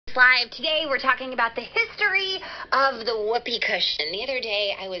Live. Today we're talking about the history of the whoopee cushion. The other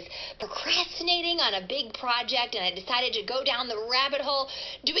day I was procrastinating on a big project and I decided to go down the rabbit hole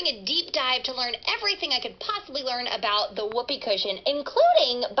doing a deep dive to learn everything I could possibly learn about the whoopee cushion,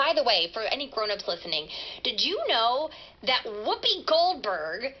 including, by the way, for any grown-ups listening, did you know that Whoopi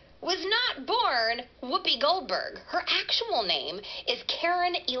Goldberg was not born Whoopi Goldberg? Her actual name is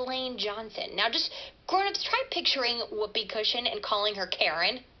Karen Elaine Johnson. Now just grown-ups, try picturing whoopee cushion and calling her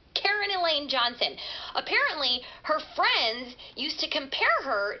Karen Elaine Johnson. Apparently, her friends used to compare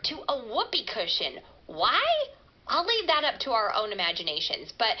her to a whoopee cushion. Why? I'll leave that up to our own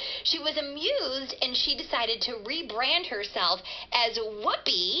imaginations. But she was amused and she decided to rebrand herself as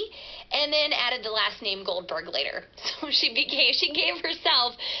Whoopi and then added the last name Goldberg later. So she gave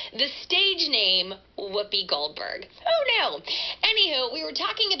herself the stage name Whoopi Goldberg. Oh no. Anywho, we were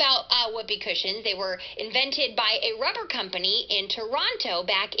talking about whoopee cushions. They were invented by a rubber company in Toronto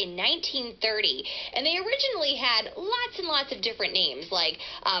back in 1930. And they originally had lots and lots of different names like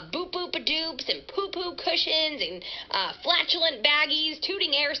boop boop a doops and poo poo cushions and flatulent baggies,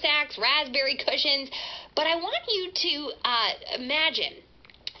 tooting air sacs, raspberry cushions. But I want you to imagine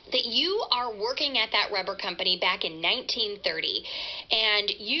that you are working at that rubber company back in 1930, and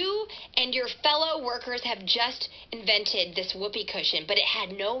you and your fellow workers have just invented this whoopee cushion, but it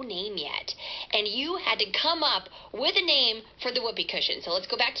had no name yet, and you had to come up with a name for the whoopee cushion. So let's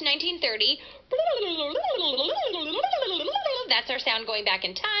go back to 1930. That's our sound going back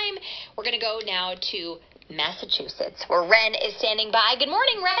in time. We're going to go now to Massachusetts, where Ren is standing by. Good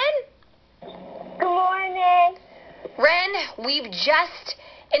morning, Ren. Good morning. Ren, we've just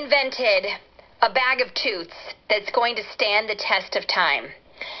invented a bag of toots that's going to stand the test of time.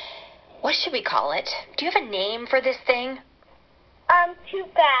 What should we call it? Do you have a name for this thing?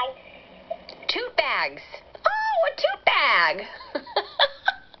 Toot bags. Toot bags. Oh, a toot bag.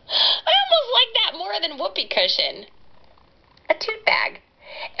 I almost like that more than whoopee cushion. A toot bag.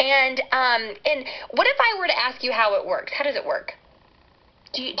 And what if I were to ask you how it works? How does it work?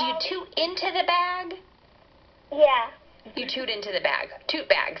 Do you toot into the bag? Yeah. You toot into the bag. Toot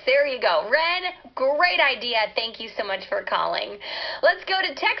bags. There you go. Ren, great idea. Thank you so much for calling. Let's go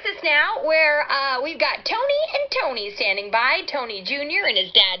to Texas now, where we've got Tony and Tony standing by. Tony Jr. and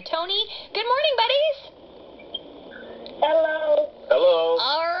his dad, Tony. Good morning, buddies. Hello. Hello.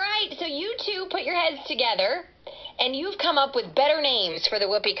 All right. So you two put your heads together, and you've come up with better names for the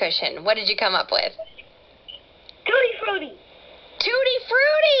whoopee cushion. What did you come up with? Tutti Frutti. Tutti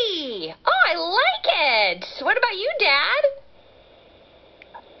Frutti. Oh, I like it. What about you, Dad?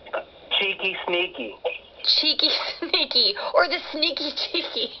 Cheeky Sneaky. Cheeky Sneaky, or the Sneaky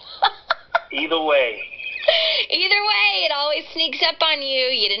Cheeky. Either way. Either way, it always sneaks up on you.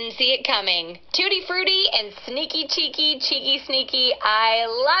 You didn't see it coming. Tutti Frutti and Sneaky Cheeky, Cheeky Sneaky. I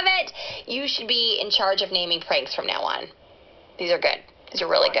love it. You should be in charge of naming pranks from now on. These are good. These are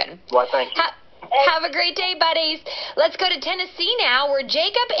really good. Well, thank you. Have a great day, buddies. Let's go to Tennessee now, where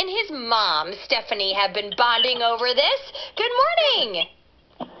Jacob and his mom, Stephanie, have been bonding over this. Good morning.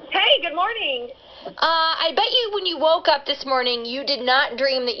 Hey, good morning. I bet you when you woke up this morning, you did not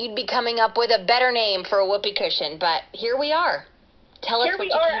dream that you'd be coming up with a better name for a whoopee cushion, but here we are. Tell us what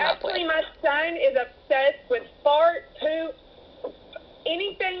you came up with. Actually, my son is obsessed with fart, poop,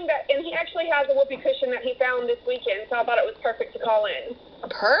 anything that, and he actually has a whoopee cushion that he found this weekend, so I thought it was perfect to call in.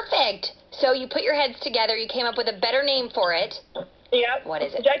 Perfect. So you put your heads together. You came up with a better name for it. Yep. What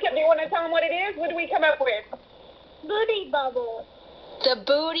is it? Jacob, do you want to tell him what it is? What did we come up with? Booty bubble. The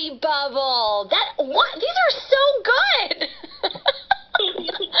booty bubble. What? These are so good.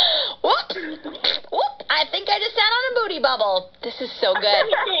 Whoop. Whoop. I think I just sat on a booty bubble. This is so good.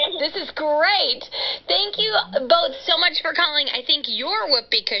 This is great. Thank you both so much for calling. I think your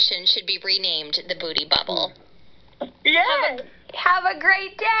whoopee cushion should be renamed the booty bubble. Yes. Have a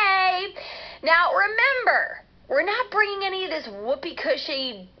great day. Now, remember, we're not bringing any of this whoopee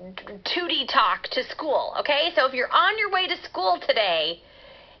cushy tootie talk to school, okay? So if you're on your way to school today,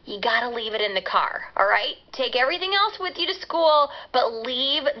 you got to leave it in the car, all right? Take everything else with you to school, but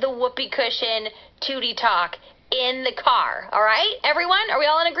leave the whoopee cushion tootie talk in the car, all right? Everyone, are we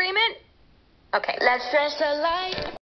all in agreement? Okay. Let's dress alike.